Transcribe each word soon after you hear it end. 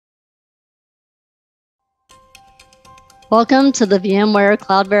Welcome to the VMware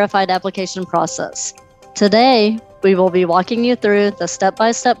Cloud Verified application process. Today, we will be walking you through the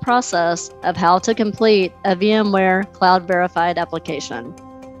step-by-step process of how to complete a VMware Cloud Verified application.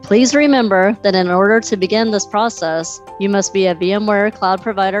 Please remember that in order to begin this process, you must be a VMware Cloud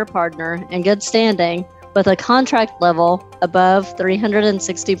Provider partner in good standing with a contract level above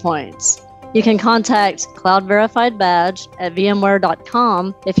 360 points. You can contact Cloud Verified Badge at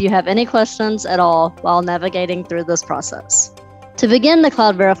vmware.com if you have any questions at all while navigating through this process. To begin the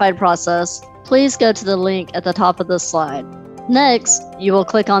Cloud Verified process, please go to the link at the top of this slide. Next, you will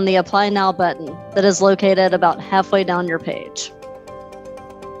click on the Apply Now button that is located about halfway down your page.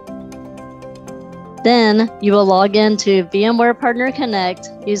 Then, you will log in to VMware Partner Connect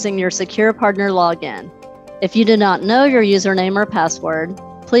using your secure partner login. If you do not know your username or password,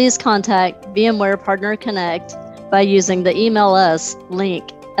 please contact VMware Partner Connect by using the Email Us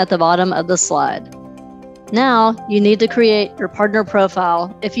link at the bottom of the slide. Now, you need to create your partner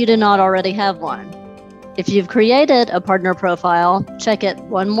profile if you do not already have one. If you've created a partner profile, check it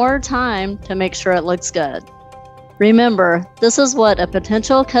one more time to make sure it looks good. Remember, this is what a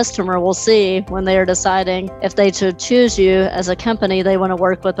potential customer will see when they are deciding if they should choose you as a company they want to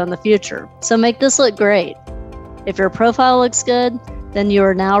work with in the future. So make this look great. If your profile looks good, then you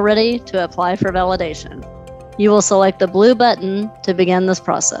are now ready to apply for validation. You will select the blue button to begin this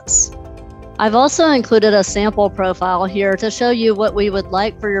process. I've also included a sample profile here to show you what we would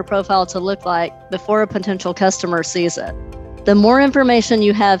like for your profile to look like before a potential customer sees it. The more information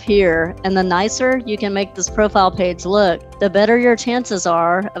you have here and the nicer you can make this profile page look, the better your chances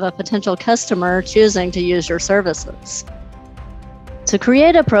are of a potential customer choosing to use your services. To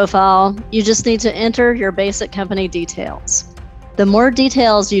create a profile, you just need to enter your basic company details. The more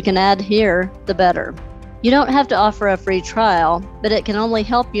details you can add here, the better. You don't have to offer a free trial, but it can only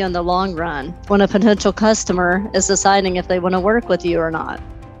help you in the long run when a potential customer is deciding if they want to work with you or not.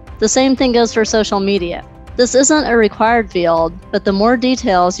 The same thing goes for social media. This isn't a required field, but the more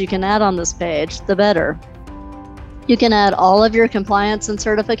details you can add on this page, the better. You can add all of your compliance and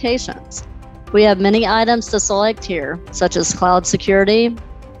certifications. We have many items to select here, such as cloud security,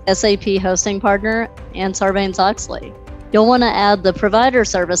 SAP hosting partner, and Sarbanes-Oxley. You'll want to add the provider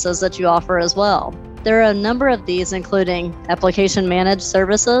services that you offer as well. There are a number of these, including application managed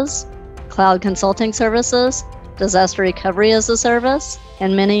services, cloud consulting services, disaster recovery as a service,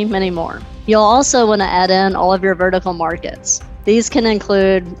 and many, many more. You'll also want to add in all of your vertical markets. These can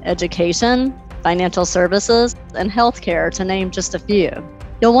include education, financial services, and healthcare, to name just a few.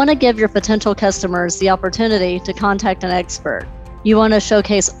 You'll want to give your potential customers the opportunity to contact an expert. You want to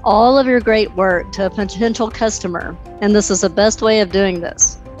showcase all of your great work to a potential customer, and this is the best way of doing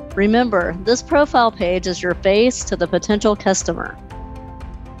this. Remember, this profile page is your face to the potential customer.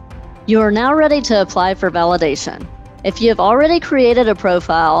 You are now ready to apply for validation. If you have already created a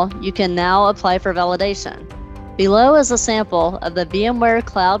profile, you can now apply for validation. Below is a sample of the VMware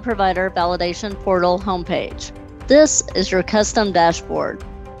Cloud Provider Validation Portal homepage. This is your custom dashboard.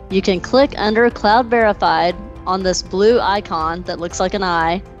 You can click under Cloud Verified on this blue icon that looks like an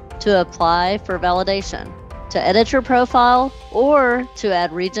eye to apply for validation, to edit your profile, or to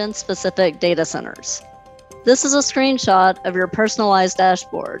add region-specific data centers. This is a screenshot of your personalized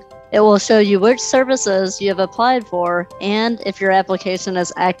dashboard. It will show you which services you have applied for and if your application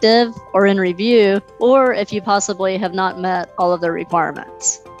is active or in review, or if you possibly have not met all of the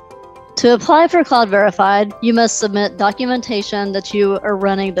requirements. To apply for Cloud Verified, you must submit documentation that you are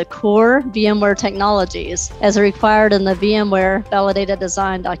running the core VMware technologies as required in the VMware Validated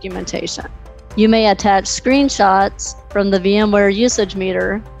Design documentation. You may attach screenshots from the VMware usage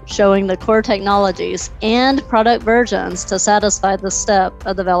meter showing the core technologies and product versions to satisfy the step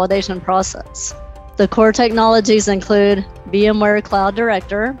of the validation process. The core technologies include VMware Cloud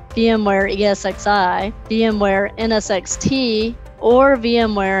Director, VMware ESXi, VMware NSXT, or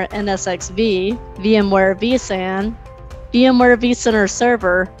VMware NSXV, VMware vSAN, VMware vCenter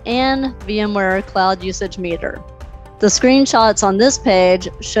Server, and VMware Cloud Usage Meter. The screenshots on this page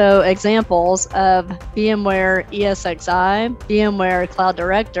show examples of VMware ESXi, VMware Cloud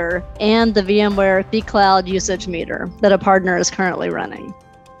Director, and the VMware vCloud Usage Meter that a partner is currently running.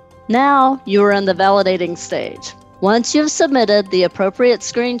 Now you are in the validating stage. Once you've submitted the appropriate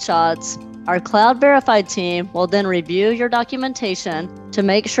screenshots, our Cloud Verified team will then review your documentation to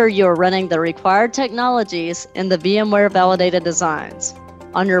make sure you are running the required technologies in the VMware Validated Designs.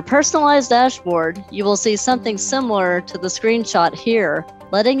 On your personalized dashboard, you will see something similar to the screenshot here,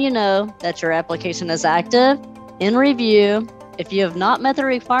 letting you know that your application is active, in review, if you have not met the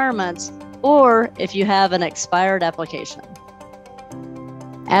requirements, or if you have an expired application.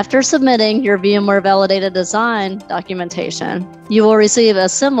 After submitting your VMware Validated Design documentation, you will receive a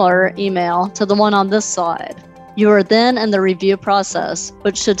similar email to the one on this slide. You are then in the review process,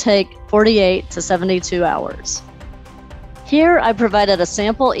 which should take 48 to 72 hours. Here, I provided a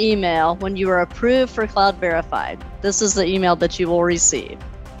sample email when you are approved for Cloud Verified. This is the email that you will receive.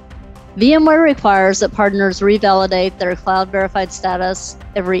 VMware requires that partners revalidate their Cloud Verified status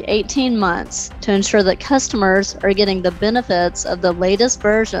every 18 months to ensure that customers are getting the benefits of the latest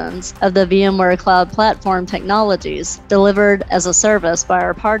versions of the VMware Cloud Platform technologies delivered as a service by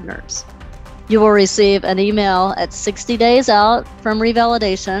our partners. You will receive an email at 60 days out from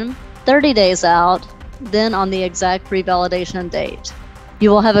revalidation, 30 days out, then on the exact revalidation date. You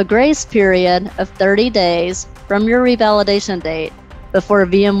will have a grace period of 30 days from your revalidation date before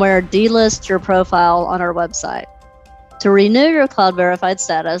VMware delists your profile on our website. To renew your Cloud Verified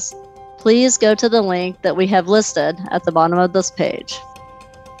status, please go to the link that we have listed at the bottom of this page.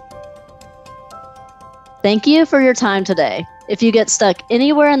 Thank you for your time today. If you get stuck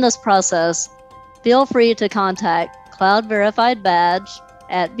anywhere in this process, feel free to contact Cloud Verified Badge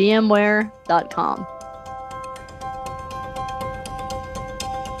at vmware.com.